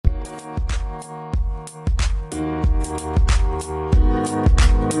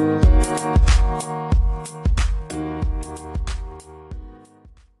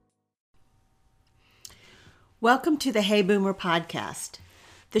Welcome to the Hey Boomer podcast,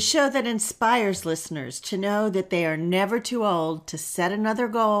 the show that inspires listeners to know that they are never too old to set another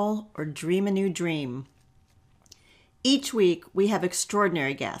goal or dream a new dream. Each week, we have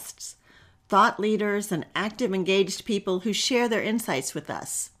extraordinary guests, thought leaders, and active, engaged people who share their insights with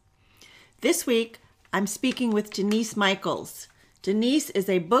us. This week, I'm speaking with Denise Michaels. Denise is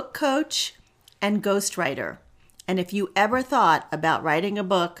a book coach and ghostwriter. And if you ever thought about writing a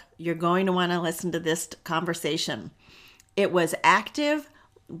book, you're going to want to listen to this conversation. It was active,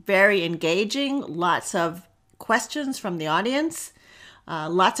 very engaging, lots of questions from the audience,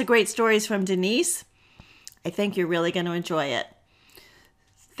 lots of great stories from Denise. I think you're really going to enjoy it.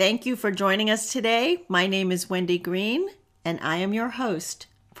 Thank you for joining us today. My name is Wendy Green, and I am your host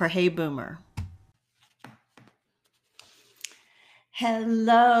for Hey Boomer.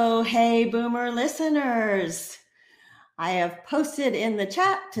 Hello, Hey Boomer listeners. I have posted in the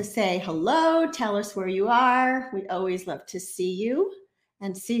chat to say hello, tell us where you are. We always love to see you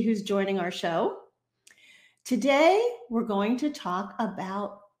and see who's joining our show. Today, we're going to talk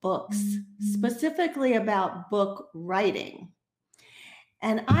about books, specifically about book writing.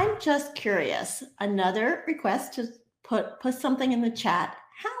 And I'm just curious, another request to put something in the chat.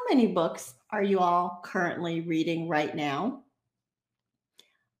 How many books are you all currently reading right now?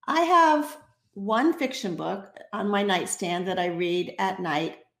 I have one fiction book on my nightstand that I read at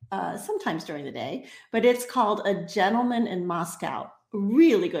night, sometimes during the day, but it's called A Gentleman in Moscow.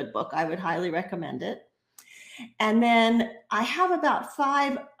 Really good book. I would highly recommend it. And then I have about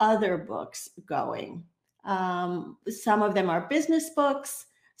 5 other books going. Some of them are business books.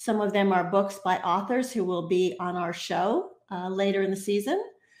 Some of them are books by authors who will be on our show later in the season.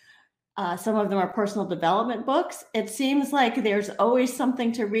 Some of them are personal development books. It seems like there's always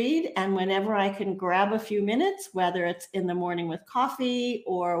something to read. And whenever I can grab a few minutes, whether it's in the morning with coffee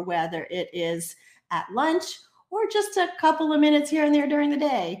or whether it is at lunch or just a couple of minutes here and there during the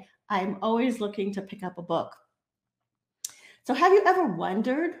day, I'm always looking to pick up a book. So have you ever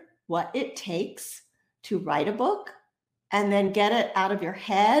wondered what it takes to write a book and then get it out of your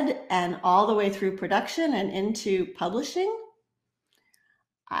head and all the way through production and into publishing?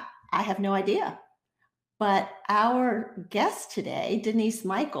 I have no idea. But our guest today, Denise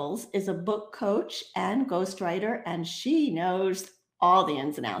Michaels, is a book coach and ghostwriter, and she knows all the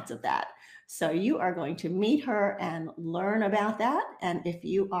ins and outs of that. So you are going to meet her and learn about that. And if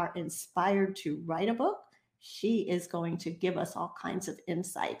you are inspired to write a book, she is going to give us all kinds of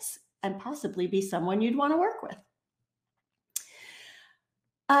insights and possibly be someone you'd want to work with.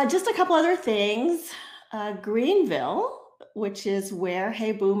 Just a couple other things. Greenville, which is where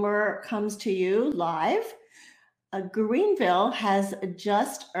Hey Boomer comes to you live. Greenville has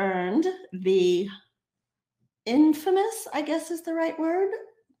just earned the infamous, I guess is the right word,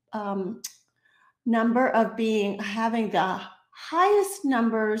 number of having the highest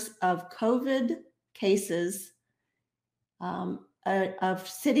numbers of COVID cases of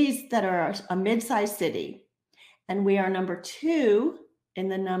cities that are a mid-sized city. And we are number 2 in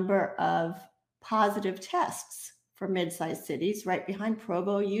the number of positive tests for mid-sized cities, right behind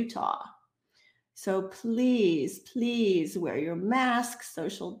Provo, Utah. So please, please wear your mask,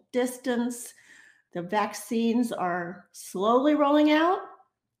 social distance. The vaccines are slowly rolling out,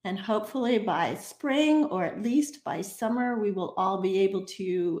 and hopefully by spring or at least by summer, we will all be able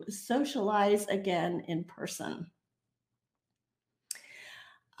to socialize again in person.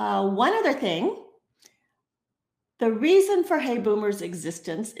 One other thing, the reason for Hey Boomer's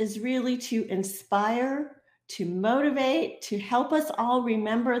existence is really to inspire, to motivate, to help us all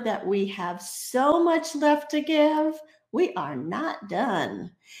remember that we have so much left to give. We are not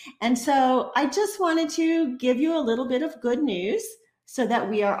done. And so I just wanted to give you a little bit of good news so that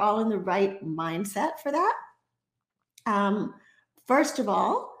we are all in the right mindset for that. First of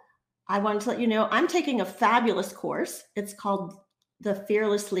all, I wanted to let you know I'm taking a fabulous course. It's called The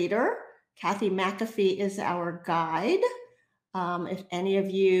Fearless Leader. Kathy McAfee is our guide. If any of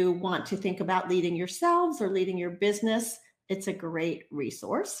you want to think about leading yourselves or leading your business, it's a great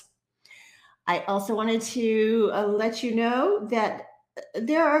resource. I also wanted to let you know that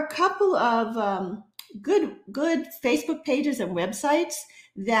there are a couple of good Facebook pages and websites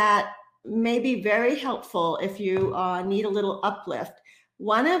that may be very helpful if you need a little uplift.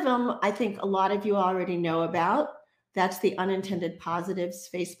 One of them, I think a lot of you already know about. That's the Unintended Positives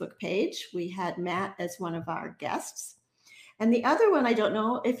Facebook page. We had Matt as one of our guests. And the other one, I don't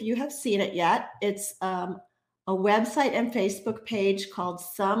know if you have seen it yet. It's a website and Facebook page called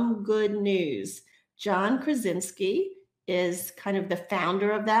Some Good News. John Krasinski is kind of the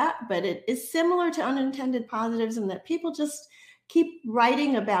founder of that, but it is similar to Unintended Positives in that people just keep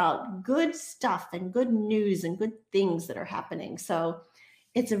writing about good stuff and good news and good things that are happening. So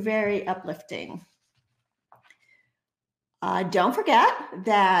it's a very uplifting. Don't forget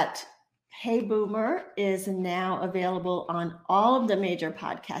that Hey Boomer is now available on all of the major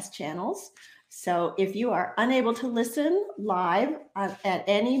podcast channels. So if you are unable to listen live on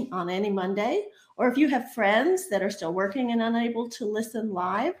any Monday, or if you have friends that are still working and unable to listen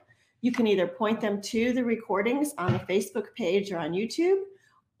live, you can either point them to the recordings on the Facebook page or on YouTube,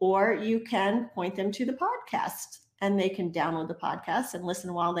 or you can point them to the podcast and they can download the podcast and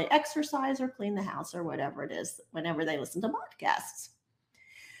listen while they exercise or clean the house or whatever it is, whenever they listen to podcasts.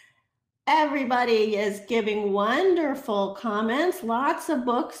 Everybody is giving wonderful comments, lots of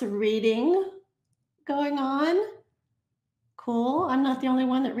books reading going on. Cool. I'm not the only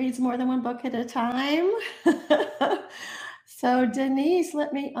one that reads more than one book at a time. So Denise,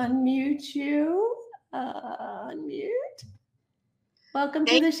 let me unmute you. Unmute. Welcome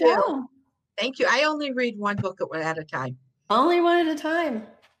to the show. Thank you. I only read one book at a time. Only one at a time.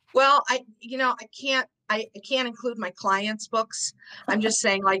 Well, I can't include my clients' books. I'm just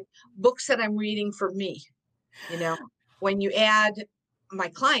saying, like, books that I'm reading for me. When you add my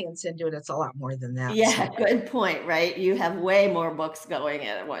clients into it, it's a lot more than that. Yeah, so. Good point, right? You have way more books going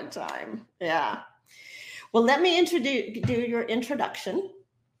at one time. Yeah. Well, let me do your introduction.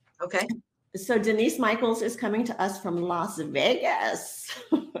 Okay. So Denise Michaels is coming to us from Las Vegas.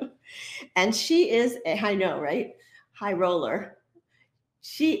 And she is I know, right? High roller.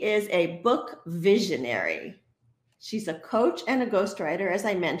 She is a book visionary. She's a coach and a ghostwriter, as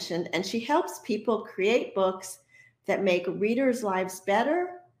I mentioned, and she helps people create books that make readers' lives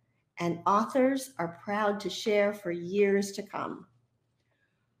better and authors are proud to share for years to come.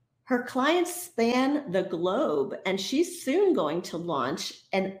 Her clients span the globe, and she's soon going to launch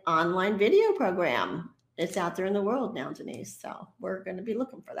an online video program. It's out there in the world now, Denise, so we're going to be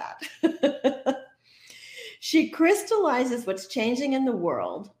looking for that. She crystallizes what's changing in the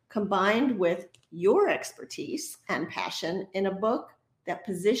world, combined with your expertise and passion in a book that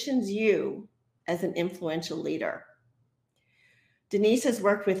positions you as an influential leader. Denise has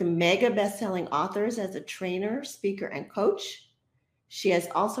worked with mega best-selling authors as a trainer, speaker, and coach. She has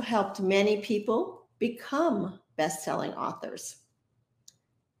also helped many people become best-selling authors.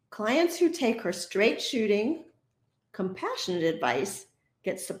 Clients who take her straight shooting, compassionate advice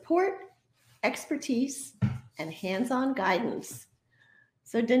get support, expertise, and hands-on guidance.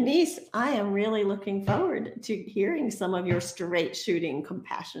 So Denise, I am really looking forward to hearing some of your straight shooting,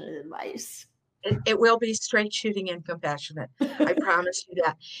 compassionate advice. It will be straight shooting and compassionate. I promise you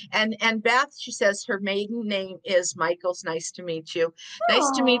that. And Beth, she says her maiden name is Michaels. Nice to meet you. Aww. Nice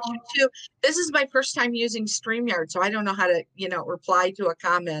to meet you too. This is my first time using StreamYard, so I don't know how to, reply to a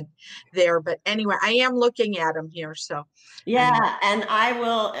comment there. But anyway, I am looking at them here. So yeah, and I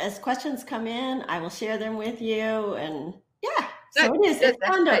will, as questions come in, I will share them with you. And yeah, so it is.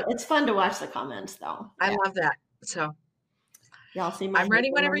 It's fun to watch the comments, though. I love that. So. Y'all see I'm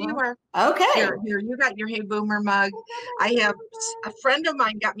ready whenever you are. Okay. Here, you got your Hey Boomer mug. I have a friend of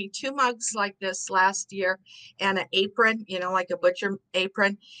mine got me 2 mugs like this last year and an apron, like a butcher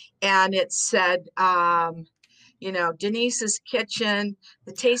apron. And it said, Denise's Kitchen,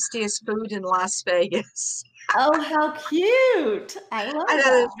 the tastiest food in Las Vegas. Oh, how cute. I thought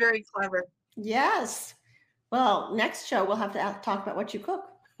it was very clever. Yes. Well, next show, we'll have to talk about what you cook.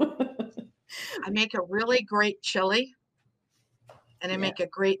 I make a really great chili. And I make a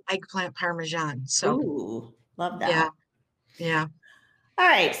great eggplant parmesan. So, ooh, love that. Yeah. All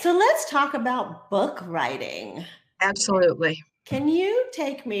right. So let's talk about book writing. Absolutely. Can you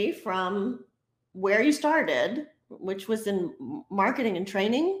take me from where you started, which was in marketing and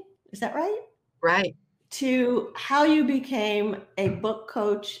training? Is that right? Right. To how you became a book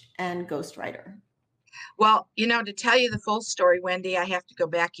coach and ghostwriter? Well, to tell you the full story, Wendy, I have to go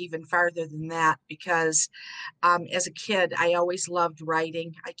back even farther than that because as a kid, I always loved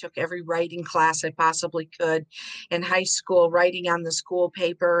writing. I took every writing class I possibly could in high school, writing on the school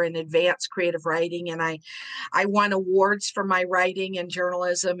paper and advanced creative writing. And I won awards for my writing in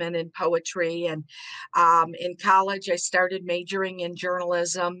journalism and in poetry. And in college, I started majoring in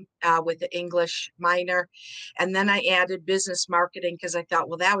journalism with the English minor. And then I added business marketing because I thought,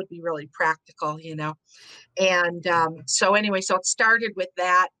 well, that would be really practical, And so anyway, so it started with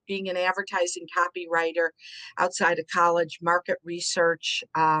that, being an advertising copywriter outside of college, market research,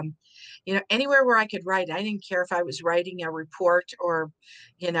 anywhere where I could write. I didn't care if I was writing a report or,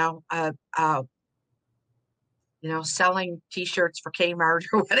 selling T-shirts for Kmart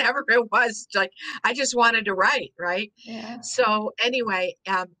or whatever it was. Like, I just wanted to write, right? Yeah. So anyway,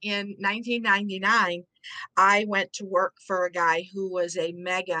 in 1999, I went to work for a guy who was a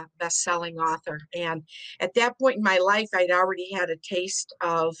mega best-selling author. And at that point in my life, I'd already had a taste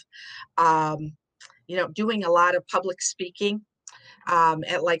of, um, doing a lot of public speaking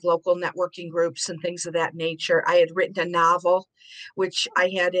at like local networking groups and things of that nature. I had written a novel, which I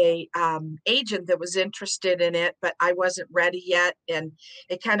had a agent that was interested in it, but I wasn't ready yet, and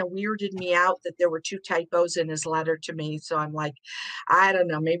it kind of weirded me out that there were two typos in his letter to me. So I'm like, I don't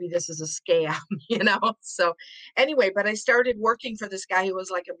know, maybe this is a scam, So anyway, but I started working for this guy who was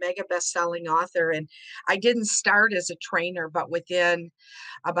like a mega best-selling author, and I didn't start as a trainer, but within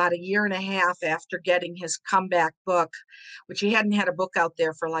about a year and a half after getting his comeback book, which he hadn't had a book out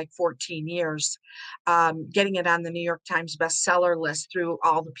there for like 14 years, getting it on the New York Times bestseller list through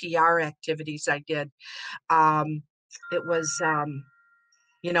all the PR activities I did. Um, it was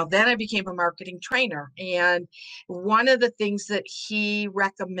then I became a marketing trainer. And one of the things that he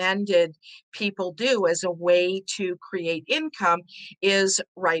recommended people do as a way to create income is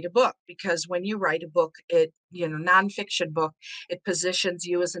write a book. Because when you write a book, nonfiction book, it positions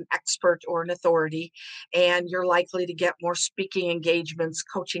you as an expert or an authority, and you're likely to get more speaking engagements,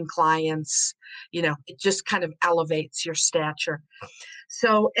 coaching clients. It just kind of elevates your stature.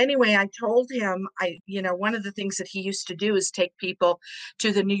 So anyway, I told him, one of the things that he used to do is take people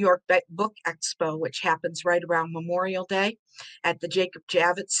to the New York Book Expo, which happens right around Memorial Day at the Jacob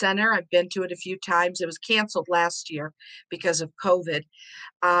Javits Center. I've been to it a few times. It was canceled last year because of COVID.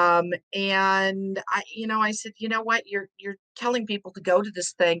 And I said, you know what, you're telling people to go to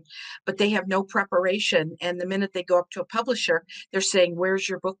this thing, but they have no preparation. And the minute they go up to a publisher, they're saying, where's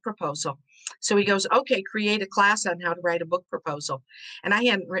your book proposal? So he goes, okay, create a class on how to write a book proposal. And I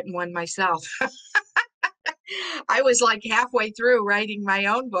hadn't written one myself. I was like halfway through writing my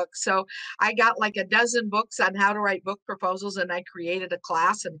own book. So I got like a dozen books on how to write book proposals, and I created a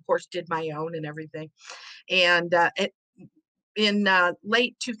class and of course did my own and everything. And in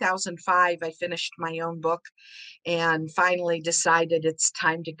late 2005, I finished my own book and finally decided it's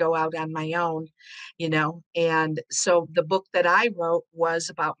time to go out on my own, And so the book that I wrote was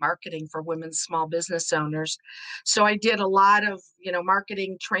about marketing for women small business owners. So I did a lot of,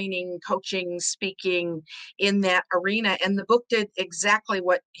 marketing, training, coaching, speaking in that arena. And the book did exactly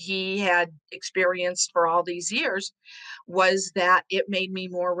what he had experienced for all these years, was that it made me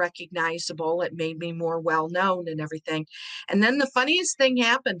more recognizable. It made me more well-known and everything. And then the funniest thing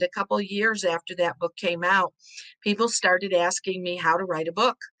happened a couple of years after that book came out. People started asking me how to write a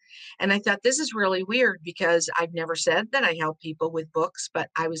book. And I thought, this is really weird, because I've never said that I help people with books, but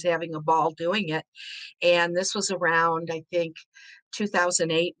I was having a ball doing it. And this was around, I think,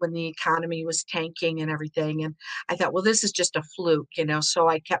 2008, when the economy was tanking and everything. And I thought, well, this is just a fluke, so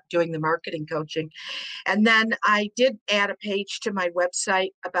I kept doing the marketing coaching. And then I did add a page to my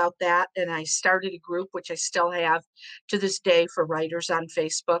website about that. And I started a group, which I still have to this day, for writers on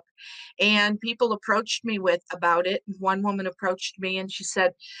Facebook. And people approached me about it. One woman approached me and she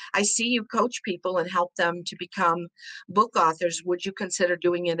said, I see you coach people and help them to become book authors. Would you consider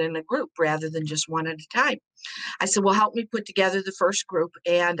doing it in a group rather than just one at a time? I said, well, help me put together the first group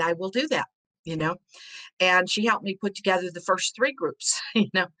and I will do that, and she helped me put together the first three groups,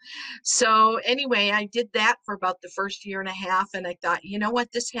 So anyway, I did that for about the first year and a half. And I thought, you know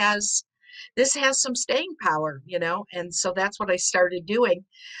what, this has some staying power, and so that's what I started doing,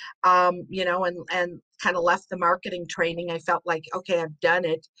 and kind of left the marketing training. I felt like, okay, I've done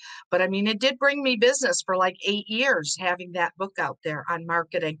it. But I mean, it did bring me business for like 8 years, having that book out there on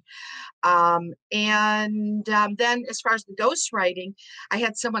marketing. Then as far as the ghostwriting, I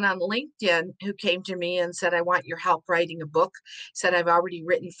had someone on LinkedIn who came to me and said, I want your help writing a book. Said, I've already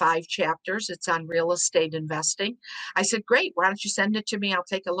written 5 chapters. It's on real estate investing. I said, great. Why don't you send it to me? I'll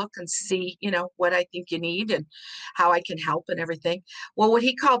take a look and see, what I think you need and how I can help and everything. Well, what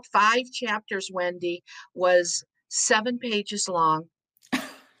he called 5 chapters, Wendy, was 7 pages long.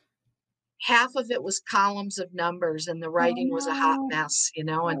 Half of it was columns of numbers, and the writing was a hot mess,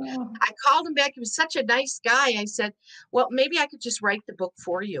 and I called him back. He was such a nice guy. I said, well, maybe I could just write the book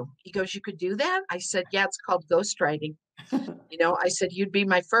for you. He goes, you could do that? I said, yeah, it's called ghostwriting. I said, you'd be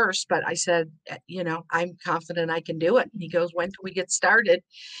my first, but I said, I'm confident I can do it. And he goes, when can we get started?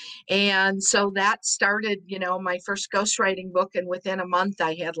 And so that started, my first ghostwriting book. And within a month,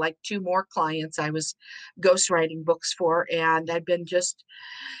 I had like 2 more clients I was ghostwriting books for. And I've been just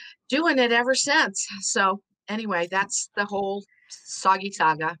doing it ever since. So anyway, that's the whole soggy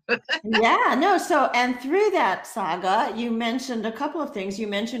saga. Yeah, no. So, and through that saga, you mentioned a couple of things. You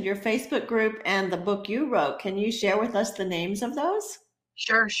mentioned your Facebook group and the book you wrote. Can you share with us the names of those?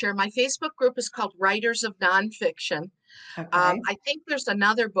 Sure. My Facebook group is called Writers of Nonfiction. Okay. I think there's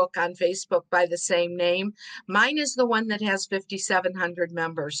another book on Facebook by the same name. Mine is the one that has 5,700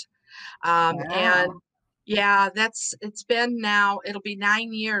 members. And Wow. yeah, it's been now, it'll be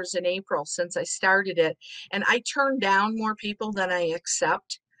 9 years in April since I started it. And I turn down more people than I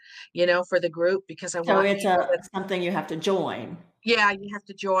accept, for the group because I So want it's people a that, something you have to join. yeah, you have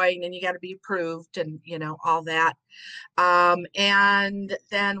to join and you got to be approved and, all that. And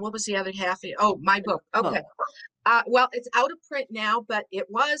then what was the other half? Oh, my book. Okay. Book. Well, it's out of print now, but it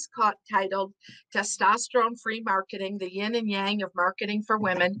was titled Testosterone Free Marketing, the Yin and Yang of Marketing for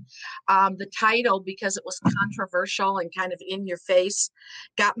Women. The title, because it was controversial and kind of in your face,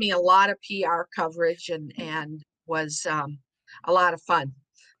 got me a lot of PR coverage and was a lot of fun.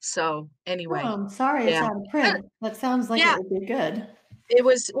 So Oh, anyway, I'm sorry it's yeah. out of print. That sounds like it Yeah, would be good. it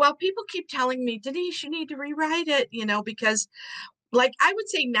was, well, people keep telling me, Denise, you need to rewrite it, because like I would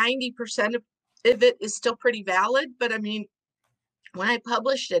say 90% of it is still pretty valid, but I mean, when I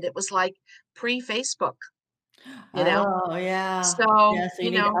published it, it was like pre-Facebook, you know? Oh, yeah. So, Yeah, so you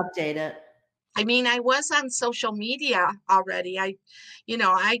need to update it. I mean, I was on social media already. I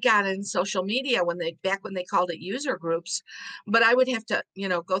got in social media back when they called it user groups, but I would have to,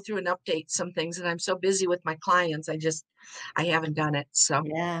 go through and update some things. And I'm so busy with my clients. I haven't done it. So,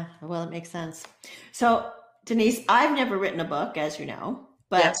 Yeah, well, it makes sense. So, Denise, I've never written a book, as you know,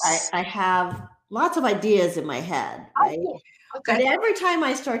 but yes. I have lots of ideas in my head, Oh, right? cool. But Okay. every time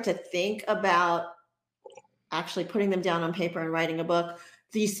I start to think about actually putting them down on paper and writing a book,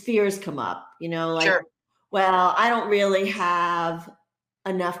 these fears come up, like, Sure. well, I don't really have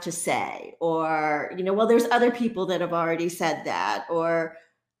enough to say, or, well, there's other people that have already said that, or,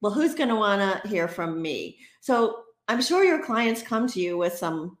 well, who's going to want to hear from me? So I'm sure your clients come to you with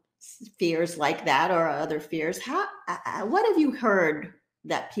some fears like that or other fears. What have you heard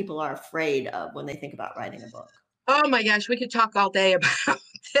that people are afraid of when they think about writing a book? Oh my gosh, we could talk all day about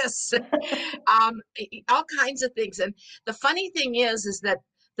this. All kinds of things. And the funny thing is that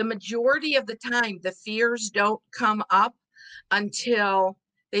the majority of the time, the fears don't come up until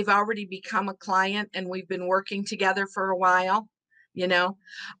they've already become a client and we've been working together for a while. A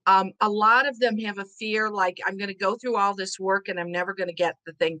lot of them have a fear like, I'm going to go through all this work and I'm never going to get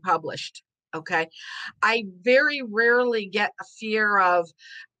the thing published. Okay. I very rarely get a fear of,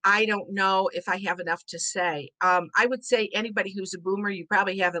 I don't know if I have enough to say. I would say anybody who's a boomer, you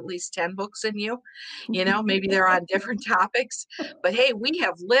probably have at least 10 books in you. Maybe they're on different topics, but hey, we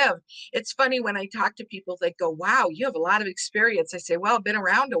have lived. It's funny when I talk to people, they go, wow, you have a lot of experience. I say, well, I've been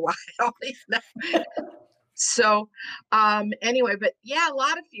around a while. So anyway, but yeah, a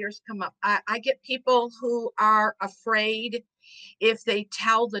lot of fears come up. I get people who are afraid if they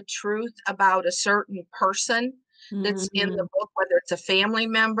tell the truth about a certain person that's in the Mhm. book, whether it's a family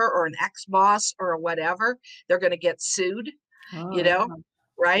member or an ex-boss or whatever, they're going to get sued, Oh, you yeah. know,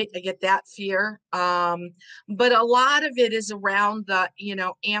 right? I get that fear. But a lot of it is around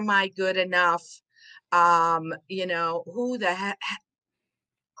am I good enough? Who the heck,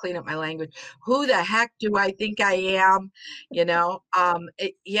 clean up my language, who the heck do I think I am?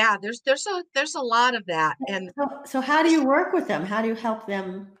 Yeah, there's a lot of that. And So how do you work with them? How do you help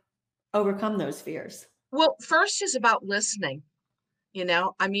them overcome those fears? well, first is about listening.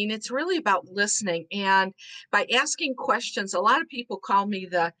 I mean, it's really about listening and by asking questions. A lot of people call me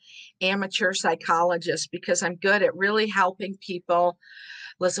the amateur psychologist because I'm good at really helping people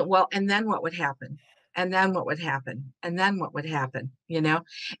listen. Well, and then what would happen? And then what would happen? And then what would happen?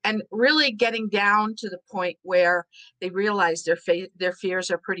 And really getting down to the point where they realize their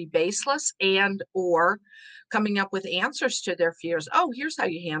fears are pretty baseless and or coming up with answers to their fears. Oh, here's how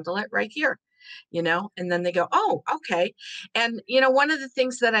you handle it right here. And then they go, oh, okay. And one of the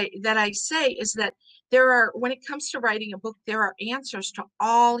things that I say is that when it comes to writing a book, there are answers to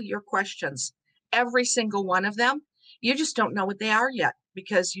all your questions, every single one of them. You just don't know what they are yet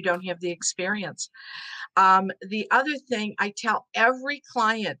because you don't have the experience. The other thing I tell every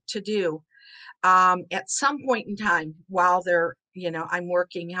client to do at some point in time while I'm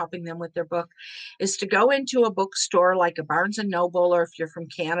working, helping them with their book, is to go into a bookstore like a Barnes and Noble, or if you're from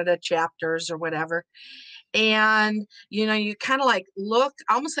Canada, Chapters or whatever. And, you kind of like look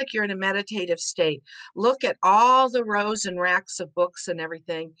almost like you're in a meditative state. Look at all the rows and racks of books and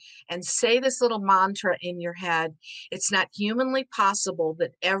everything and say this little mantra in your head. It's not humanly possible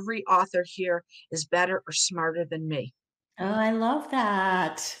that every author here is better or smarter than me. Oh, I love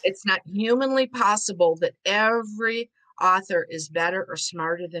that. It's not humanly possible that every author is better or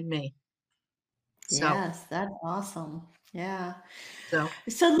smarter than me. So, Yes, that's awesome. Yeah. So,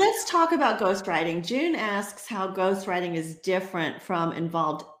 So let's talk about ghostwriting. June asks how ghostwriting is different from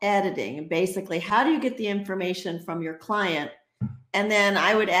involved editing. Basically, how do you get the information from your client? And then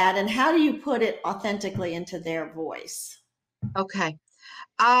I would add, and how do you put it authentically into their voice? okay.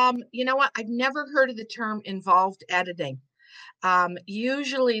 You know what? I've never heard of the term involved editing.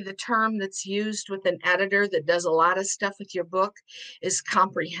 Usually the term that's used with an editor that does a lot of stuff with your book is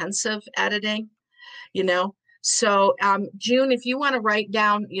comprehensive editing, you know. So, June, if you want to write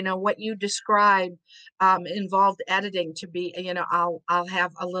down, what you describe, involved editing to be, I'll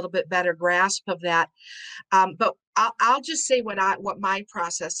have a little bit better grasp of that. But I'll just say what my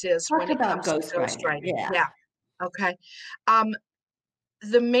process is Talk when it about comes to ghostwriting. ghostwriting. Yeah. Yeah. Okay. Um,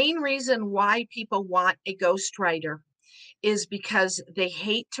 the main reason why people want a ghostwriter is because they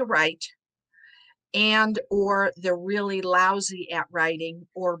hate to write and or they're really lousy at writing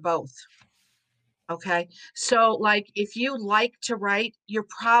or both. Okay. So, like, if you like to write, you're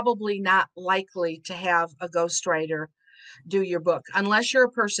probably not likely to have a ghostwriter do your book unless you're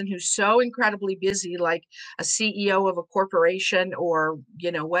a person who's so incredibly busy, like a CEO of a corporation or,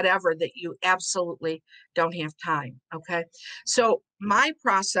 whatever, that you absolutely don't have time. Okay. So, my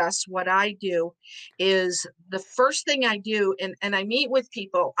process, what I do is the first thing I do, and I meet with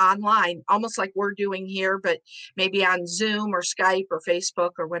people online, almost like we're doing here, but maybe on Zoom or Skype or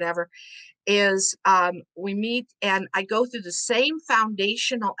Facebook or whatever, is we meet and I go through the same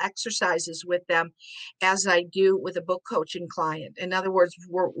foundational exercises with them as I do with a book coaching client. In other words,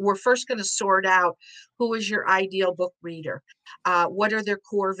 we're first going to sort out who is your ideal book reader, what are their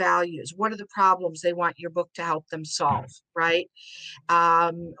core values, what are the problems they want your book to help them solve, right?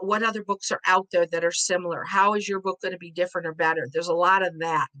 What other books are out there that are similar? How is your book going to be different or better? There's a lot of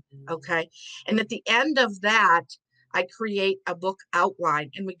that. Okay. And at the end of that, I create a book outline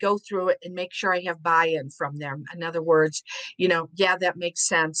and we go through it and make sure I have buy-in from them. In other words, yeah, that makes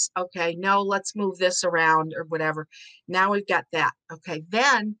sense. Okay, no, let's move this around or whatever. Now we've got that. Okay,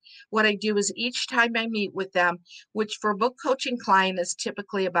 then what I do is each time I meet with them, which for a book coaching client is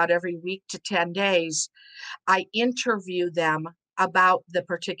typically about every week to 10 days, I interview them about the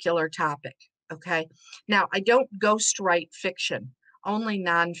particular topic. Okay. Now, I don't ghostwrite fiction, only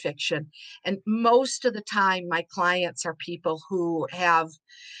nonfiction. And most of the time, my clients are people who have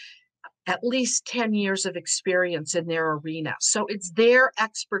at least 10 years of experience in their arena. So it's their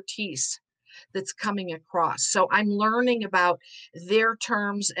expertise that's coming across. So I'm learning about their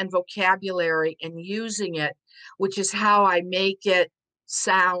terms and vocabulary and using it, which is how I make it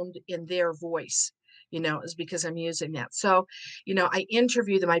sound in their voice, is because I'm using that. So, I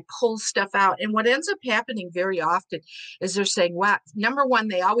interview them, I pull stuff out. And what ends up happening very often is they're saying, wow, number one,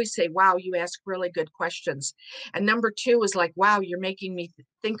 they always say, wow, you ask really good questions. And number two is like, wow, you're making me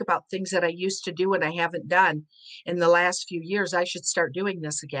think about things that I used to do and I haven't done in the last few years. I should start doing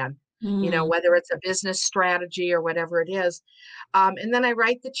this again, Mm. whether it's a business strategy or whatever it is. And then I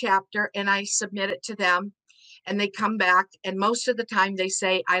write the chapter and I submit it to them and they come back. And most of the time they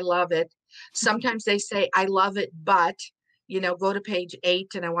say, I love it. Sometimes they say, I love it, but, go to page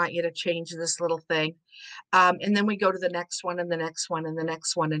 8 and I want you to change this little thing. And then we go to the next one and the next one and the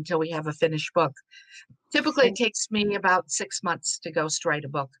next one until we have a finished book. Typically, it takes me about 6 months to ghostwrite a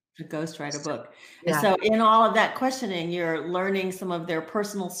book. To ghostwrite a So, book. And yeah, so in all of that questioning, you're learning some of their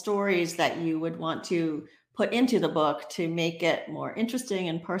personal stories that you would want to put into the book to make it more interesting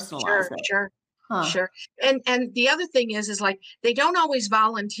and personalize sure, it. sure. Huh. Sure. And the other thing is like they don't always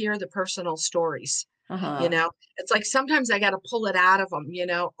volunteer the personal stories. Uh-huh. It's like sometimes I got to pull it out of them,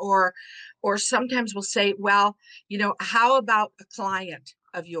 or sometimes we'll say, well, how about a client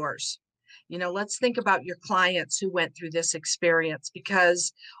of yours? Let's think about your clients who went through this experience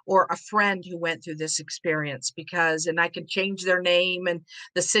because, or a friend who went through this experience because, and I can change their name and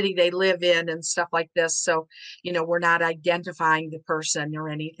the city they live in and stuff like this. So, we're not identifying the person or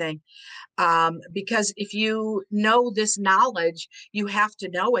anything. Because if you know this knowledge, you have to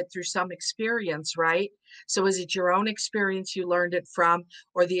know it through some experience, right? So is it your own experience you learned it from,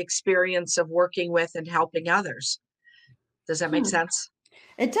 or the experience of working with and helping others? Does that make Hmm. sense?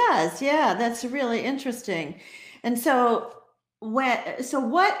 It does. Yeah, that's really interesting. And so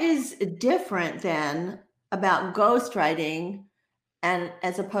what is different then about ghostwriting and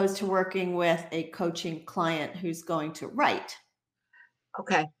as opposed to working with a coaching client who's going to write?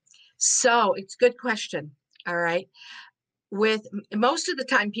 Okay. So it's a good question. All right. With most of the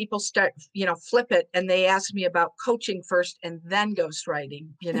time, people start, flip it and they ask me about coaching first and then ghostwriting.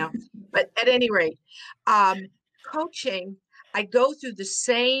 But at any rate, um, coaching, I go through the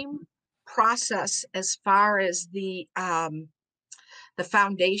same process as far as the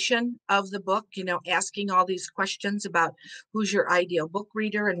foundation of the book, asking all these questions about who's your ideal book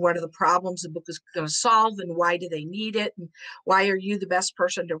reader and what are the problems the book is going to solve and why do they need it and why are you the best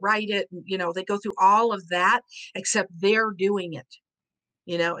person to write it. And, they go through all of that, except they're doing it.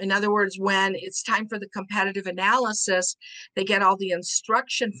 In other words, when it's time for the competitive analysis, they get all the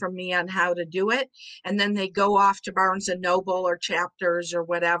instruction from me on how to do it. And then they go off to Barnes and Noble or Chapters or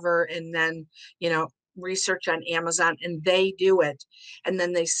whatever, and then, research on Amazon, and they do it. And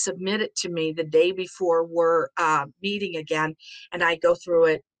then they submit it to me the day before we're meeting again. And I go through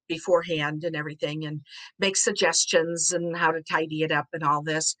it beforehand and everything and make suggestions and how to tidy it up and all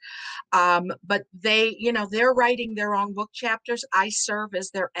this. But they're writing their own book chapters. I serve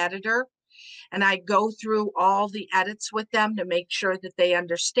as their editor, and I go through all the edits with them to make sure that they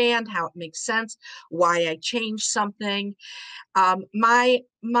understand how it makes sense, why I changed something.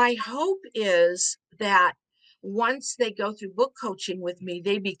 My hope is that once they go through book coaching with me,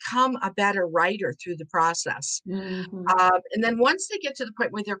 they become a better writer through the process. Mm-hmm. And then once they get to the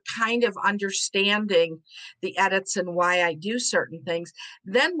point where they're kind of understanding the edits and why I do certain things,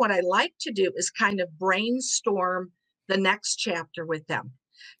 then what I like to do is kind of brainstorm the next chapter with them.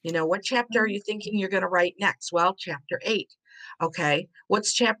 What chapter are you thinking you're going to write next? Well, chapter 8. Okay.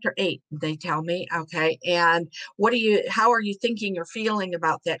 What's chapter 8? They tell me. Okay. And how are you thinking or feeling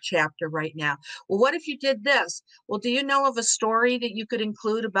about that chapter right now? Well, what if you did this? Well, do you know of a story that you could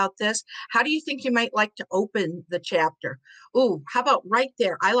include about this? How do you think you might like to open the chapter? Ooh, how about right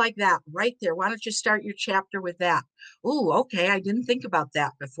there? I like that right there. Why don't you start your chapter with that? Ooh, okay. I didn't think about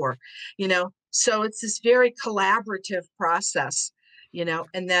that before, so it's this very collaborative process,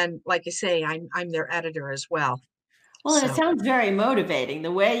 and then, like I say, I'm their editor as well. Well, and it So sounds very motivating.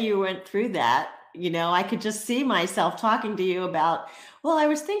 The way you went through that, I could just see myself talking to you about, well, I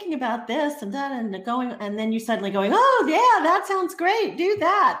was thinking about this and that and going, and then you suddenly going, oh, yeah, that sounds great. Do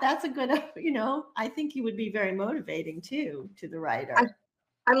that. That's a good, I think you would be very motivating too to the I, writer.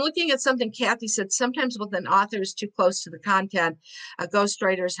 I'm looking at something Kathy said. Sometimes when an author is too close to the content, a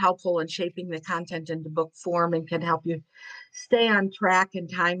ghostwriter is helpful in shaping the content into book form and can help you stay on track and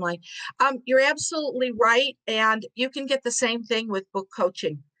timeline. You're absolutely right. And you can get the same thing with book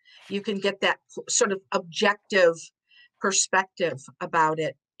coaching. You can get that sort of objective perspective about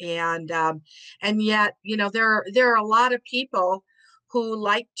it. And yet, there are a lot of people who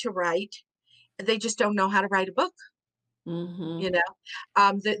like to write. They just don't know how to write a book. Mm-hmm.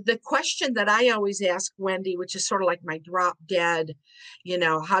 The question that I always ask Wendy, which is sort of like my drop dead,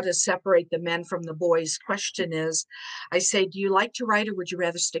 how to separate the men from the boys question is, I say, do you like to write or would you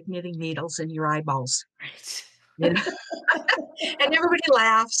rather stick knitting needles in your eyeballs? Right. You know, and everybody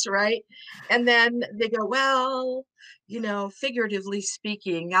laughs, right? And then they go, well, figuratively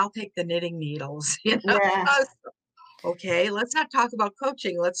speaking, I'll take the knitting needles, Yeah. Okay, let's not talk about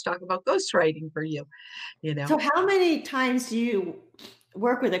coaching. Let's talk about ghostwriting for you, So how many times do you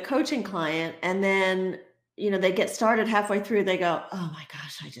work with a coaching client and then, they get started halfway through, they go, oh my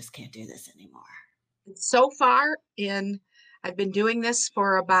gosh, I just can't do this anymore. So far I've been doing this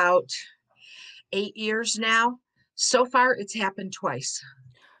for about 8 years now. So far it's happened twice.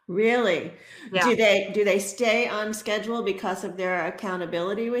 Really? Yeah. Do they stay on schedule because of their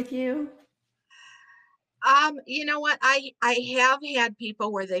accountability with you? You know what? I have had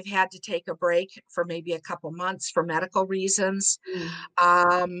people where they've had to take a break for maybe a couple months for medical reasons.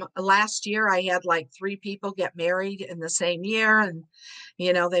 Mm. Last year I had like 3 people get married in the same year, and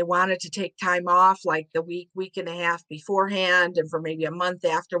they wanted to take time off like the week and a half beforehand, and for maybe a month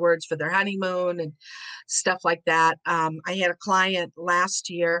afterwards for their honeymoon and stuff like that. I had a client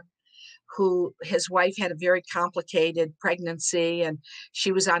last year who his wife had a very complicated pregnancy and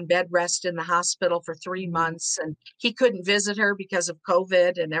she was on bed rest in the hospital for 3 months and he couldn't visit her because of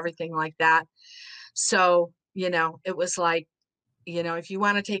COVID and everything like that. So, it was like, if you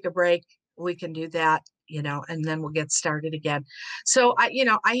want to take a break, we can do that, and then we'll get started again. So I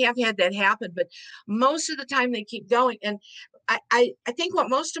have had that happen, but most of the time they keep going. And I think what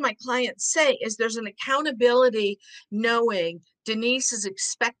most of my clients say is there's an accountability knowing Denise is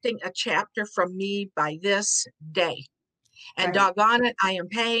expecting a chapter from me by this day. And Right. doggone it, I am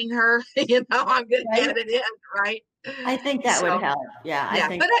paying her, I'm going to Right. get it in, right? I think that would So, help. Yeah, I yeah,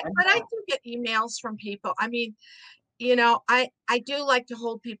 think but that would I help. do get emails from people. I mean, I do like to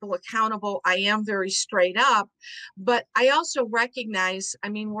hold people accountable. I am very straight up, but I also recognize, I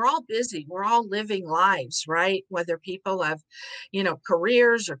mean, we're all busy. We're all living lives, right? Whether people have,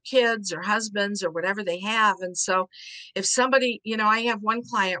 careers or kids or husbands or whatever they have. And so if somebody, I have one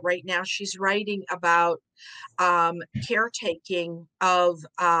client right now, she's writing about caretaking of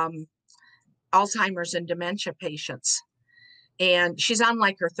Alzheimer's and dementia patients. and she's on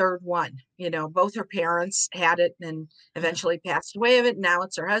like her third one. Both her parents had it and eventually passed away of it. Now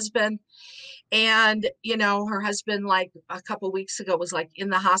it's her husband. And, her husband, like a couple of weeks ago, was like in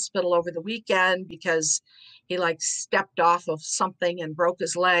the hospital over the weekend because he like stepped off of something and broke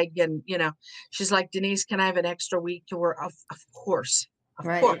his leg. And, she's like, Denise, can I have an extra week to work? Of course. Of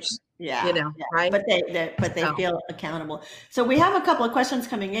Right. course. Yeah. Right. But they feel accountable. So we have a couple of questions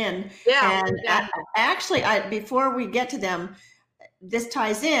coming in. Yeah. And before we get to them, this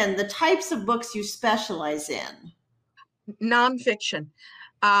ties in the types of books you specialize in. Nonfiction.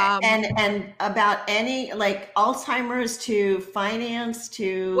 And about any, like Alzheimer's to finance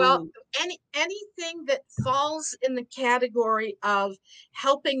to. Well, anything that falls in the category of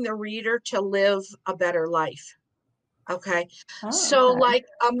helping the reader to live a better life. Okay. So like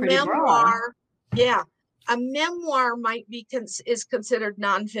a memoir. Yeah. A memoir might be is considered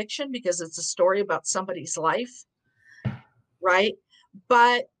nonfiction because it's a story about somebody's life. Right.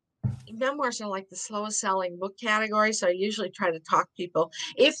 But memoirs are like the slowest selling book category. So I usually try to talk people,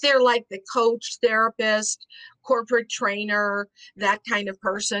 if they're like the coach, therapist, corporate trainer, that kind of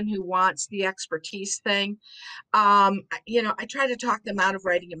person who wants the expertise thing. I try to talk them out of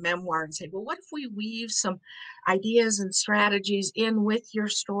writing a memoir and say, well, what if we weave some ideas and strategies in with your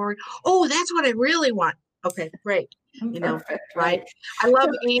story? Oh, that's what I really want. Okay, great. Perfect, right? I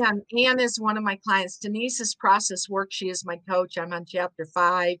love Anne. Anne is one of my clients. Denise's process work. She is my coach. I'm on chapter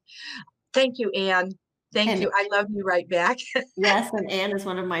 5. Thank you, Anne. Thank you. I love you right back. Yes, and Anne is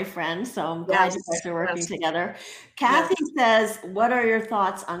one of my friends, so I'm glad you guys are working together. Kathy says, what are your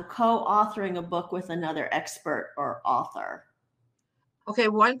thoughts on co-authoring a book with another expert or author? Okay,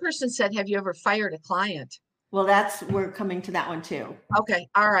 one person said, have you ever fired a client? Well, we're coming to that one too. Okay,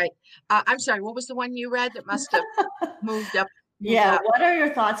 all right. I'm sorry, what was the one you read that must have moved up? What are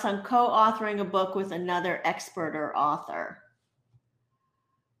your thoughts on co-authoring a book with another expert or author?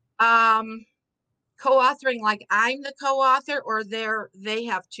 Co-authoring, like I'm the co-author, or they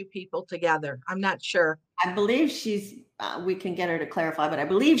have two people together? I'm not sure. I believe we can get her to clarify, but I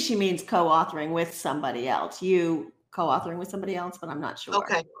believe she means co-authoring with somebody else. You co-authoring with somebody else, but I'm not sure.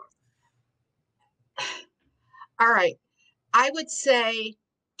 Okay. All right. I would say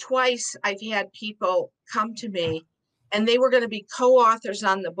twice I've had people come to me and they were going to be co-authors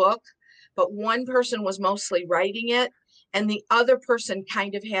on the book, but one person was mostly writing it and the other person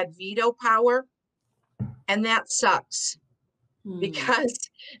kind of had veto power. And that sucks because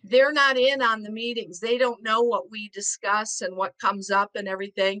they're not in on the meetings. They don't know what we discuss and what comes up and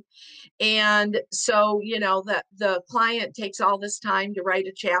everything. And so, the client takes all this time to write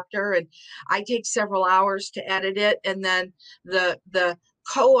a chapter and I take several hours to edit it. And then the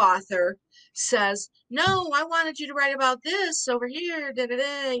co-author says, no, I wanted you to write about this over here,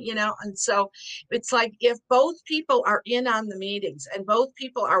 and so it's like, if both people are in on the meetings and both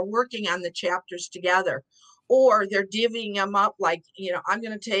people are working on the chapters together, or they're divvying them up, like, I'm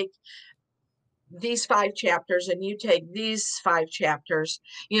going to take these 5 chapters and you take these 5 chapters,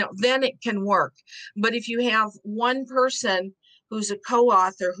 then it can work. But if you have one person who's a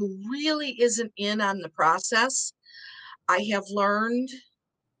co-author who really isn't in on the process, I have learned,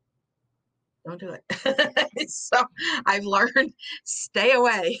 don't do it. So I've learned, stay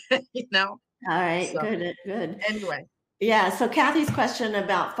away, All right, so, good. Anyway. Yeah, so Kathy's question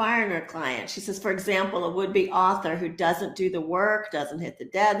about firing her client. She says, for example, a would-be author who doesn't do the work, doesn't hit the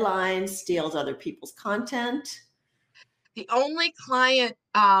deadlines, steals other people's content. The only client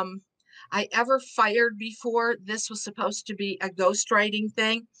I ever fired before, this was supposed to be a ghostwriting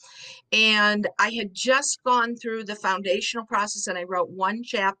thing. And I had just gone through the foundational process and I wrote 1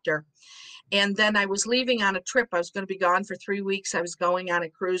 chapter. And then I was leaving on a trip. I was going to be gone for 3 weeks. I was going on a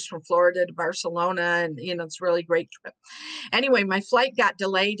cruise from Florida to Barcelona, and it's a really great trip. Anyway, my flight got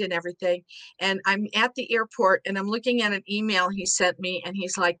delayed and everything. And I'm at the airport and I'm looking at an email he sent me, and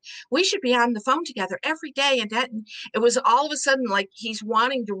he's like, we should be on the phone together every day. And it was all of a sudden like he's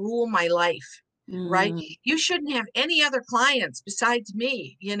wanting to rule my life, right? You shouldn't have any other clients besides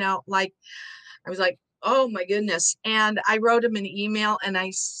me, like I was like, oh my goodness. And I wrote him an email and I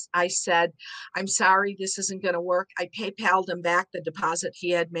said, I'm sorry, this isn't going to work. I PayPal'd him back the deposit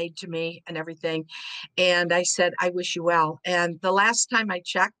he had made to me and everything. And I said, I wish you well. And the last time I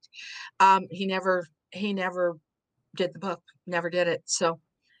checked, he never did the book, never did it. So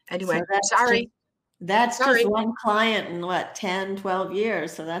anyway, sorry. That's just Sorry. one client in what, 10, 12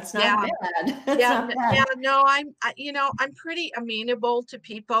 years. So that's not Yeah. bad. That's Yeah, not bad. no, I'm pretty amenable to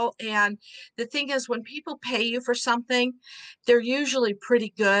people. And the thing is, when people pay you for something, they're usually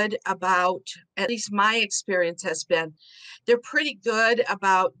pretty good about, at least my experience has been, they're pretty good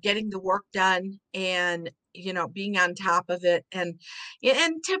about getting the work done and, being on top of it. And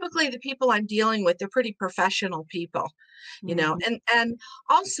typically the people I'm dealing with, they're pretty professional people, Mhm. and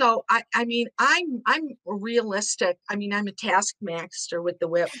also, I mean, I'm realistic. I mean, I'm a taskmaster with the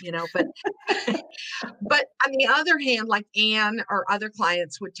whip, but but on the other hand, like Anne or other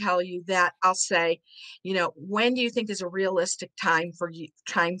clients would tell you that I'll say, when do you think is a realistic time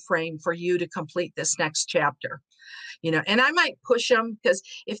frame for you to complete this next chapter? And I might push them, because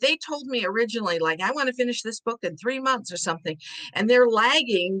if they told me originally, like, I want to finish this book in 3 months or something, and they're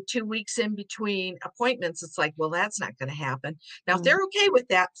lagging 2 weeks in between appointments, it's like, well, that's not going to happen. Now, if Mhm. they're okay with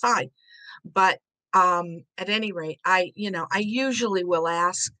that, fine. But at any rate, I usually will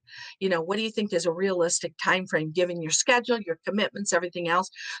ask, what do you think is a realistic time frame, given your schedule, your commitments, everything else?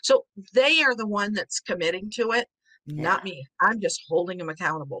 So they are the one that's committing to it, Yeah, not me. I'm just holding them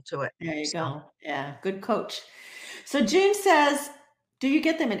accountable to it. there you So go. Yeah, good coach. So June says, do you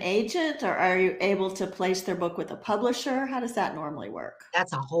get them an agent or are you able to place their book with a publisher? How does that normally work?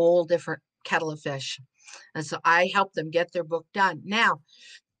 that's a whole different kettle of fish. And so I help them get their book done. Now,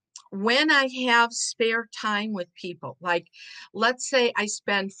 when I have spare time with people, like, let's say I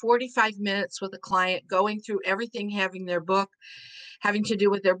spend 45 minutes with a client going through everything having to do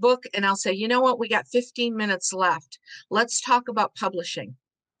with their book, and I'll say, you know what, we got 15 minutes left. Let's talk about publishing.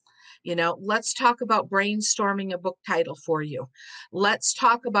 Let's talk about brainstorming a book title for you. Let's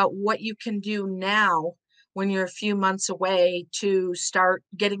talk about what you can do now when you're a few months away to start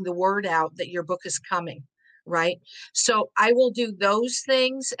getting the word out that your book is coming, right? So I will do those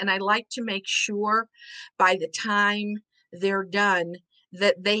things, and I like to make sure by the time they're done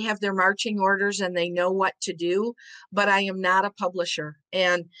that they have their marching orders and they know what to do. But I am not a publisher.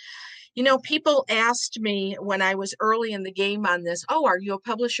 And people asked me when I was early in the game on this, oh, are you a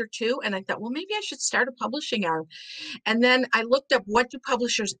publisher too? And I thought, well, maybe I should start a publishing arm. And then I looked up, what do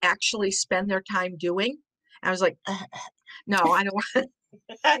publishers actually spend their time doing? I was like, no, I don't want,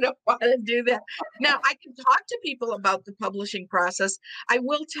 I don't want to do that. Now, I can talk to people about the publishing process. I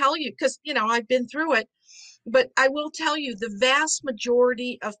will tell you, because, I've been through it, but I will tell you the vast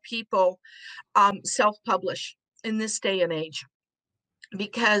majority of people self-publish in this day and age,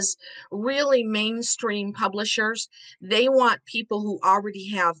 because really mainstream publishers, they want people who already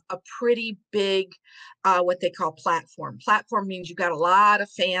have a pretty big what they call platform means you got a lot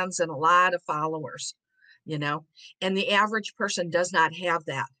of fans and a lot of followers, and the average person does not have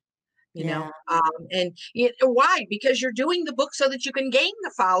that. Yeah, And why? Because you're doing the book so that you can gain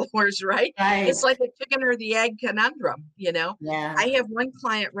the followers, right? It's right. like a chicken or the egg conundrum. Yeah. I have one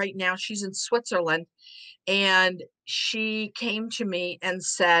client right now, she's in Switzerland, and she came to me and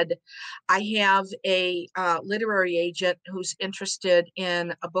said, I have a literary agent who's interested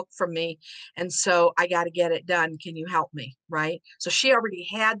in a book from me, and so I got to get it done. Can you help me? Right. So she already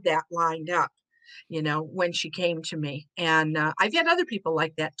had that lined up, when she came to me. And I've had other people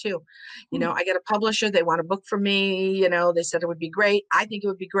like that too. Hmm. I got a publisher, they want a book from me, they said it would be great. I think it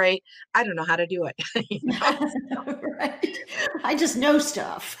would be great. I don't know how to do it. Right. I just know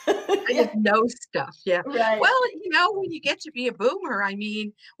stuff. I Yeah, just know stuff. Yeah. right. Well, when you get to be a boomer, I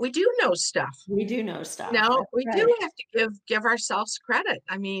mean, we do know stuff. We do know stuff. That's We do right. have to give ourselves credit.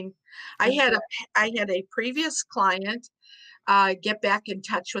 I mean, I That's had right. a I had a previous client get back in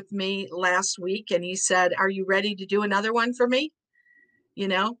touch with me last week, and he said, "Are you ready to do another one for me?" You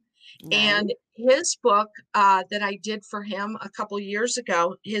know, Nice. and his book that I did for him a couple years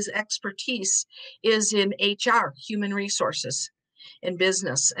ago, his expertise is in HR, human resources, in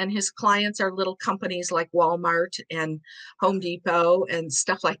business. And his clients are little companies like Walmart and Home Depot and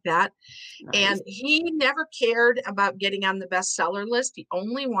stuff like that. Nice. And he never cared about getting on the bestseller list. He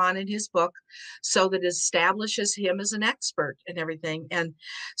only wanted his book so that it establishes him as an expert and everything. And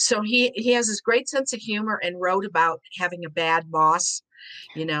so he has this great sense of humor, and wrote about having a bad boss,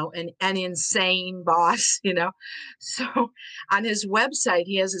 an insane boss, So on his website,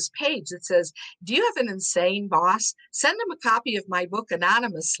 he has his page that says, do you have an insane boss? Send him a copy of my book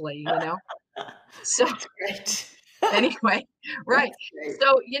anonymously. So That's great. anyway, right. That's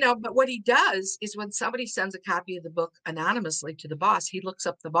great. So, but what he does is, when somebody sends a copy of the book anonymously to the boss, he looks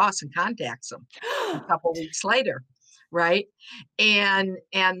up the boss and contacts him a couple weeks later, right? And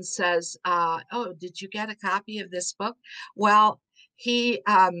says, oh, did you get a copy of this book? Well, he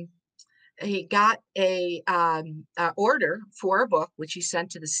he got a order for a book, which he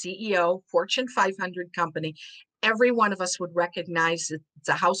sent to the CEO, Fortune 500 company. Every one of us would recognize it. It's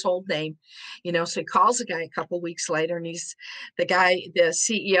a household name, So he calls the guy a couple of weeks later, and the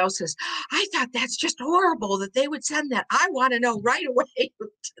CEO says, "I thought that's just horrible that they would send that. I want to know right away to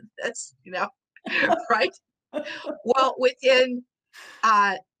this, right?" Well, within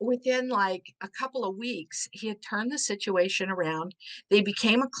like a couple of weeks, he had turned the situation around. They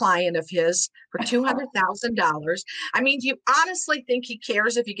became a client of his for $200,000. I mean, do you honestly think he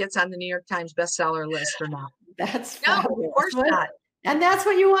cares if he gets on the New York Times bestseller list or not? That's No, of fabulous. course not. And that's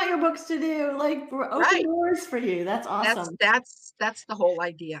what you want your books to do, like open Right. doors for you. That's awesome. That's the whole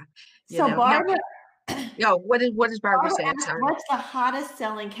idea. So Now, Barbara, what does Barbara Barbara say? I'm asked, sorry. what's the hottest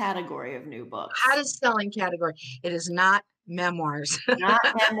selling category of new books? Hottest selling category. It is not memoirs. Not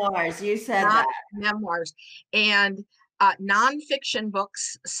memoirs. You said Not that. memoirs. And nonfiction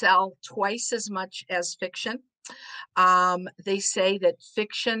books sell twice as much as fiction. They say that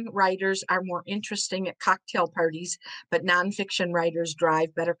fiction writers are more interesting at cocktail parties, but nonfiction writers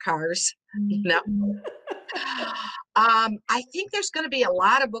drive better cars. I think there's going to be a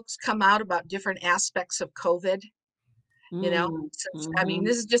lot of books come out about different aspects of COVID. I mean,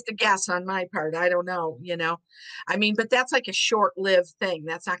 this is just a guess on my part. I don't know, I mean, but that's like a short-lived thing.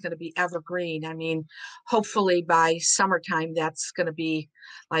 That's not going to be evergreen. I mean, hopefully by summertime, that's going to be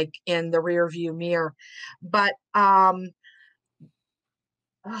like in the rear view mirror. But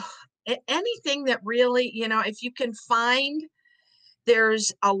anything that really, if you can find,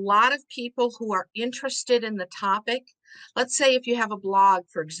 there's a lot of people who are interested in the topic. Let's say if you have a blog,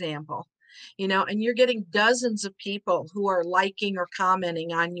 for example, and you're getting dozens of people who are liking or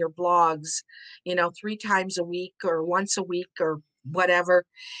commenting on your blogs, 3 times a week or once a week or whatever,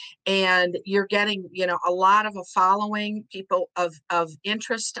 and you're getting, a lot of a following, people of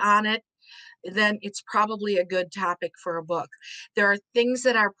interest on it, then it's probably a good topic for a book. There are things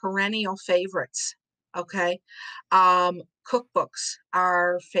that are perennial favorites. Okay. Cookbooks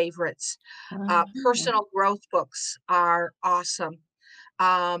are favorites. Personal growth books are awesome.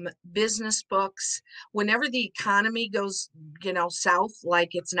 Business books, whenever the economy goes, south,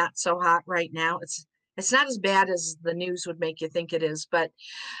 like it's not so hot right now. It's not as bad as the news would make you think it is, but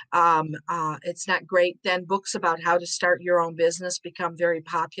it's not great. Then books about how to start your own business become very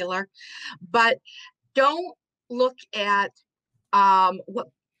popular. But don't look at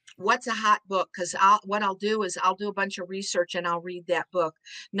what's a hot book, because what I'll do is I'll do a bunch of research and I'll read that book.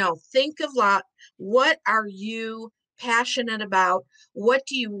 No, think of what are you passionate about? What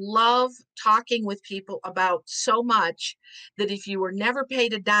do you love talking with people about so much that if you were never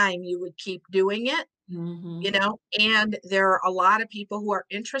paid a dime, you would keep doing it? And there are a lot of people who are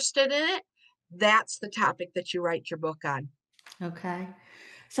interested in it. That's the topic that you write your book on. Okay.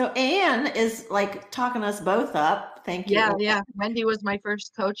 So Anne is like talking us both up. Thank you. Yeah. Wendy was my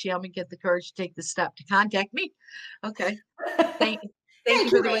first coach. She helped me get the courage to take the step to contact me. Okay. Thank you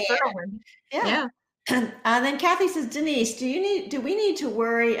for the referral, Wendy. Yeah. Then Kathy says, Denise, do we need to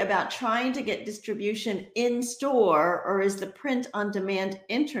worry about trying to get distribution in store, or is the print on demand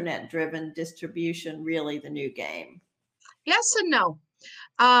internet driven distribution really the new game? Yes and no.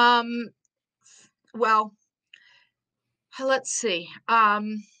 Well, let's see.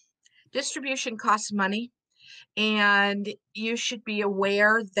 Distribution costs money, and you should be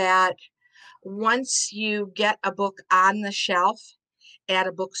aware that once you get a book on the shelf at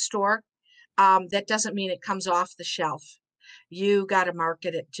a bookstore, that doesn't mean it comes off the shelf. You got to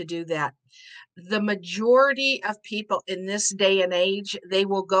market it to do that. The majority of people in this day and age, they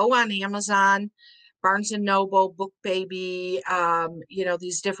will go on Amazon, Barnes and Noble, BookBaby,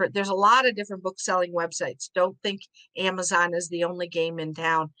 there's a lot of different book selling websites. Don't think Amazon is the only game in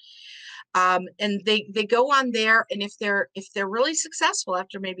town. And they go on there, and if they're really successful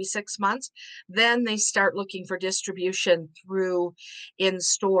after maybe 6 months, then they start looking for distribution through in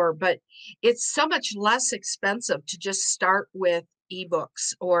store. But it's so much less expensive to just start with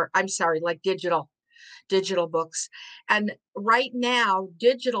ebooks, or I'm sorry, like digital books. And right now,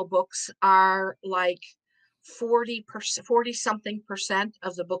 digital books are like 40 something percent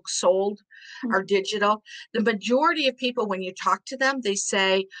of the books sold are digital. The majority of people, when you talk to them, they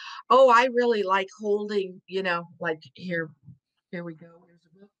say, oh, I really like holding, like here we go. Here's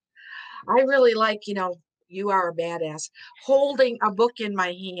a book. I really like, you are a badass, holding a book in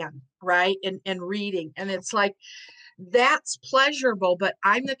my hand, right? And reading. And it's like, that's pleasurable, but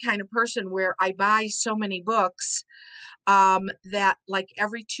I'm the kind of person where I buy so many books that like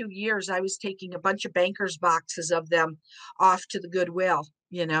every 2 years I was taking a bunch of bankers boxes of them off to the Goodwill,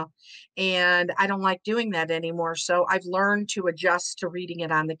 and I don't like doing that anymore. So I've learned to adjust to reading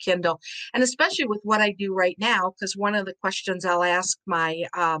it on the Kindle, and especially with what I do right now, because one of the questions I'll ask my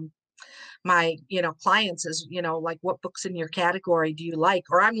clients is, like, what books in your category do you like?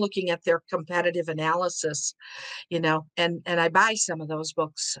 Or I'm looking at their competitive analysis, and I buy some of those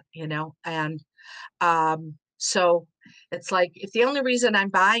books, and so it's like, if the only reason I'm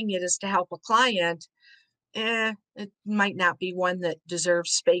buying it is to help a client, it might not be one that deserves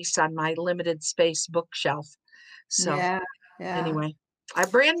space on my limited space bookshelf. So Yeah, yeah. anyway, I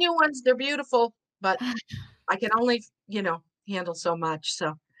have brand new ones. They're beautiful, but I can only, handle so much.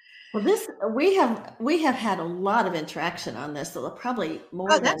 So, Well, this we have had a lot of interaction on this, so probably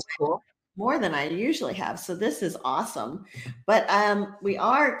oh, that's cool. more than I usually have. So this is awesome. But we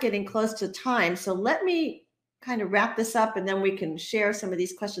are getting close to time. So let me kind of wrap this up, and then we can share some of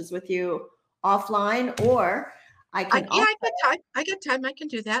these questions with you offline, or I can Yeah, also, I got time. I got time. I can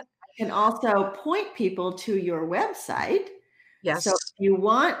do that. point people to your website. So if Yes. you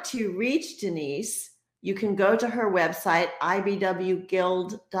want to reach Denise, you can go to her website,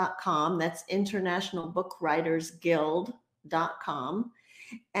 ibwguild.com. That's International Book Writers Guild.com.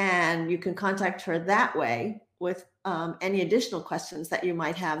 And you can contact her that way with any additional questions that you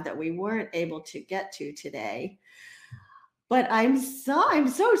might have that we weren't able to get to today. But I'm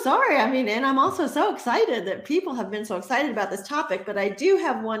so sorry. I mean, and I'm also so excited that people have been so excited about this topic. But I do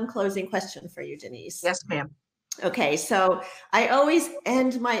have one closing question for you, Denise. Yes, ma'am. Okay, so I always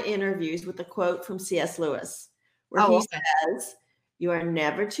end my interviews with a quote from C.S. Lewis, where he says, "You are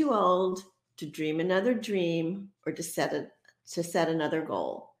never too old to dream another dream or to set another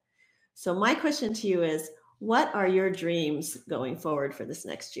goal." So my question to you is, what are your dreams going forward for this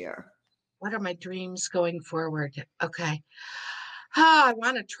next year? What are my dreams going forward? Okay. I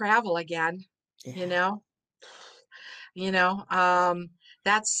want to travel again, you Yeah. know, you know, um,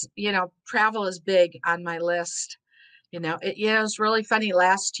 that's, travel is big on my list. It's really funny.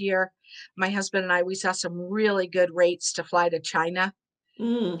 Last year, my husband and we saw some really good rates to fly to China.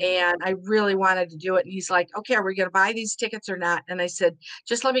 Mm. And I really wanted to do it. And he's like, okay, are we going to buy these tickets or not? And I said,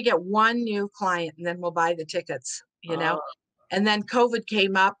 just let me get one new client and then we'll buy the tickets. Oh, And then COVID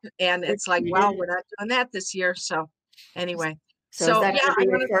came up and it it's like, well, did. we're not doing that this year. So anyway, So is so that yeah, going to I be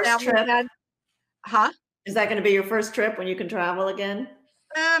your want to first travel trip? again. Huh? Is that going to be your first trip when you can travel again?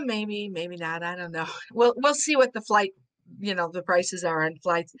 Maybe, maybe not. I don't know. We'll see what the flight, the prices are on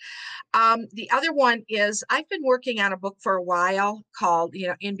flights. The other one is I've been working on a book for a while called,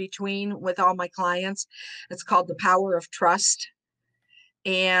 In Between with all my clients. It's called The Power of Trust.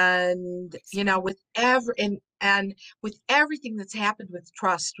 And, and with everything that's happened with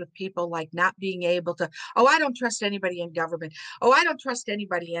trust, with people like not being able to, oh, I don't trust anybody in government. Oh, I don't trust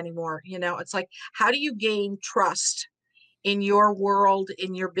anybody anymore. It's like, how do you gain trust in your world,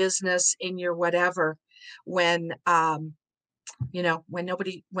 in your business, in your whatever, when when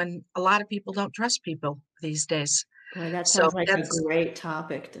a lot of people don't trust people these days. Boy, that So sounds like a that's, great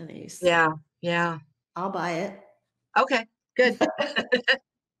topic, Denise. yeah, yeah. I'll buy it. Okay, good.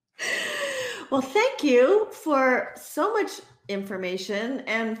 Well, thank you for so much information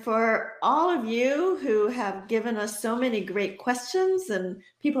and for all of you who have given us so many great questions. And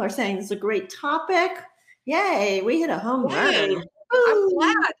people are saying this is a great topic. Yay, we hit a home run. Yay. I'm Woo!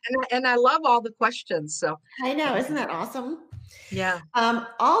 glad. And I love all the questions. So I know, isn't that awesome? yeah.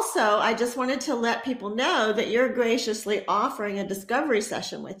 Also, I just wanted to let people know that you're graciously offering a discovery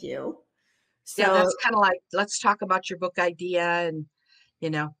session with you. Yeah, So that's kind of like, let's talk about your book idea and,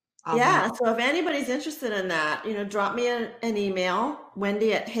 all that. yeah, so if anybody's interested in that, drop me an email,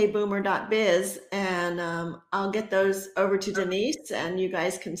 wendy@heyboomer.biz, and I'll get those over to Denise, and you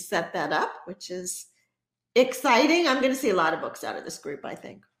guys can set that up, which is exciting. I'm going to see a lot of books out of this group, I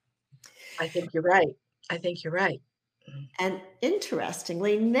think. I think you're right. I think you're right. And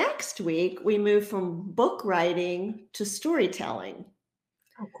interestingly, next week, we move from book writing to storytelling.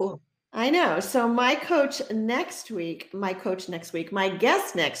 Oh, cool. I know. So my guest next week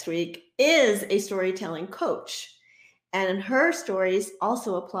is a storytelling coach. And her stories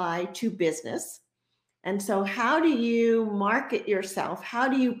also apply to business. And so how do you market yourself? How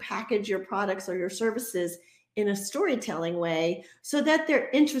do you package your products or your services in a storytelling way so that they're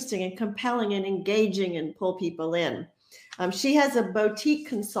interesting and compelling and engaging and pull people in? She has a boutique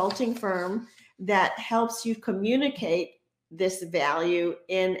consulting firm that helps you communicate this value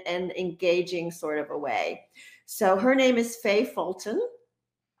in an engaging sort of a way. So her name is Faye Fulton.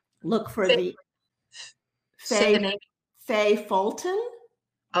 Look for Say- the Say the Faye name. Faye Fulton.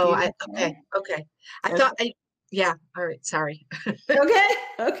 Do Oh, you know okay, Faye? okay. I Okay. thought yeah, all right, sorry. Okay.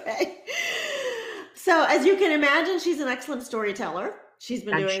 Okay. So, as you can imagine, she's an excellent storyteller. She's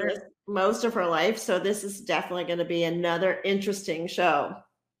been I'm doing sure. this most of her life. So, this is definitely going to be another interesting show.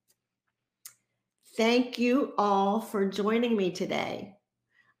 Thank you all for joining me today.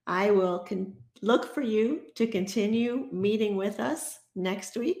 I will look for you to continue meeting with us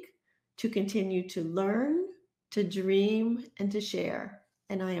next week, to continue to learn, to dream, and to share.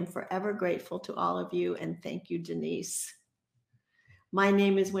 And I am forever grateful to all of you. And thank you, Denise. My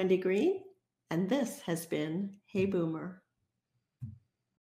name is Wendy Green, and this has been Hey Boomer.